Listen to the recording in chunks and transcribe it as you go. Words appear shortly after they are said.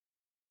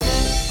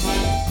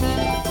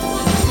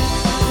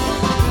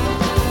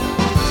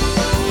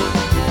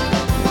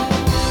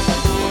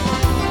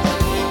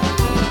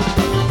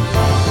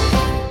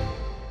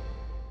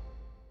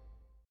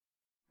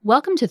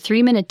Welcome to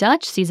 3 Minute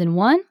Dutch Season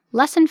 1,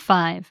 Lesson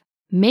 5,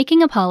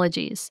 Making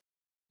Apologies.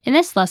 In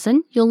this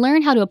lesson, you'll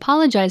learn how to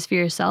apologize for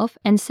yourself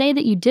and say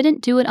that you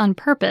didn't do it on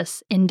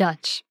purpose in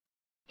Dutch.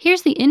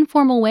 Here's the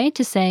informal way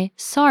to say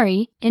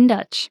sorry in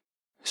Dutch.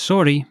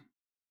 Sorry,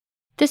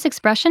 This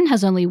expression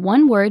has only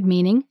one word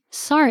meaning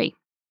sorry.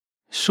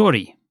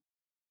 sorry,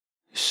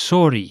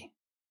 sorry,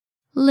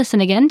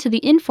 Listen again to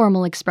the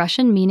informal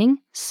expression meaning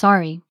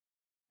sorry.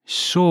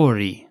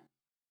 sorry,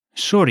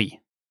 sorry.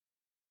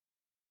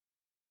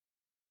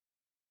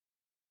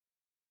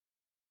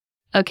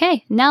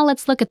 Okay, now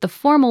let's look at the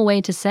formal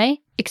way to say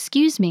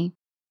excuse me.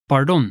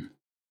 Pardon,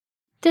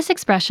 This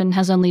expression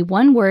has only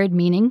one word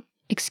meaning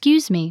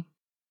excuse me.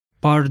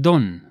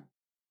 pardon,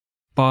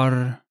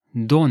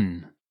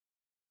 pardon,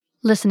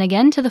 Listen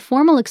again to the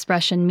formal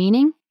expression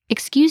meaning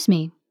excuse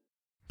me.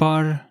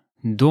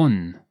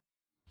 pardon,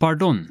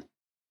 pardon.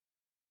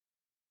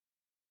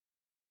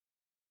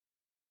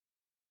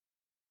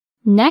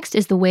 Next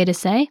is the way to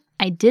say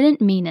I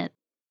didn't mean it.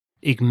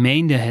 Ik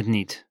meende het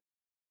niet.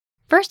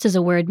 First is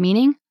a word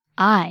meaning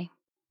I.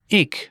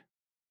 Ik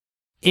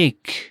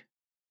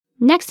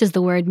Next is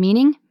the word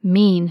meaning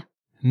mean.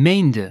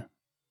 meende,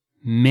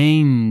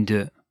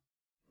 meende.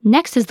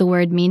 Next is the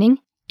word meaning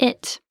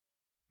it.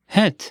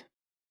 Het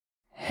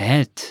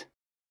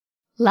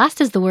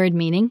Last is the word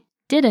meaning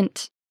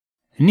didn't.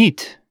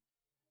 niet,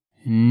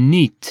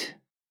 niet.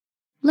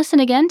 Listen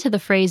again to the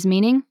phrase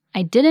meaning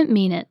I didn't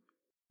mean it.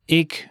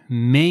 Ik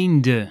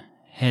meende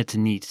het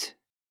niet.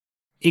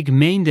 Ik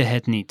meende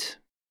het niet.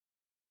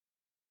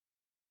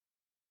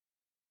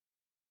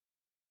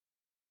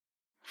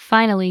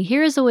 Finally,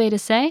 here is a way to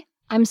say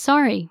I'm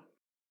sorry.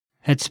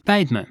 Het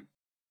spijt me.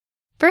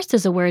 First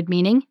is a word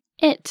meaning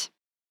it.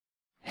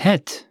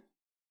 Het.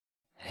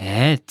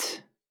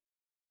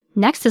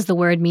 Next is the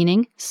word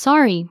meaning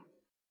sorry.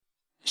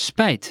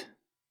 Spijt.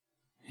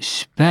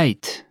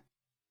 Spijt.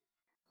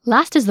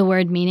 Last is the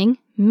word meaning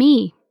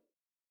me.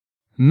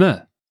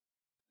 Me.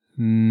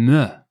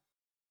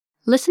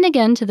 Listen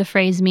again to the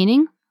phrase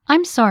meaning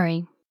I'm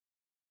sorry.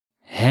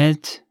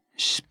 Het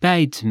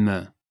spijt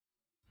me.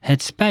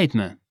 Het spijt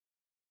me.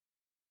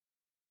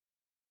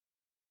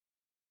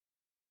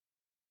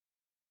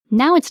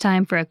 Now it's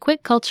time for a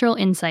quick cultural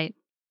insight.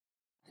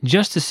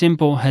 Just a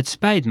simple het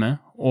spijt me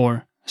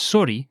or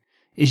sorry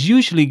is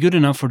usually good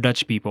enough for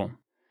Dutch people.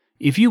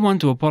 If you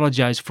want to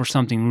apologize for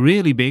something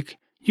really big,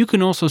 you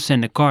can also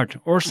send a card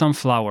or some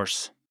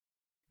flowers.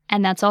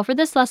 And that's all for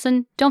this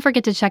lesson. Don't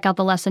forget to check out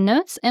the lesson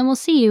notes, and we'll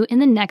see you in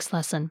the next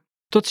lesson.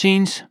 Tot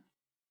ziens.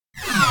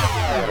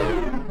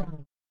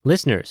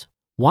 Listeners,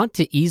 want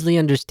to easily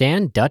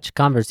understand Dutch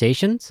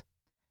conversations?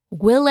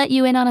 We'll let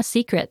you in on a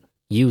secret.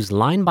 Use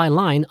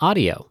line-by-line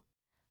audio.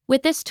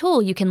 With this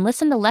tool, you can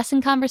listen to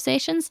lesson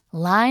conversations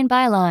line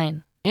by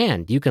line.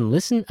 And you can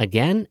listen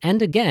again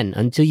and again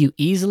until you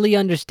easily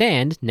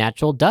understand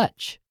natural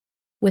Dutch.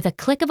 With a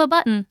click of a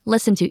button,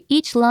 listen to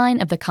each line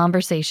of the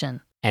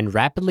conversation. And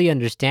rapidly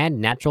understand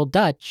natural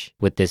Dutch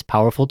with this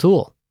powerful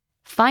tool.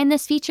 Find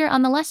this feature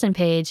on the lesson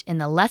page in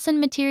the Lesson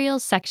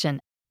Materials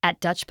section at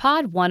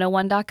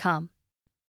DutchPod101.com.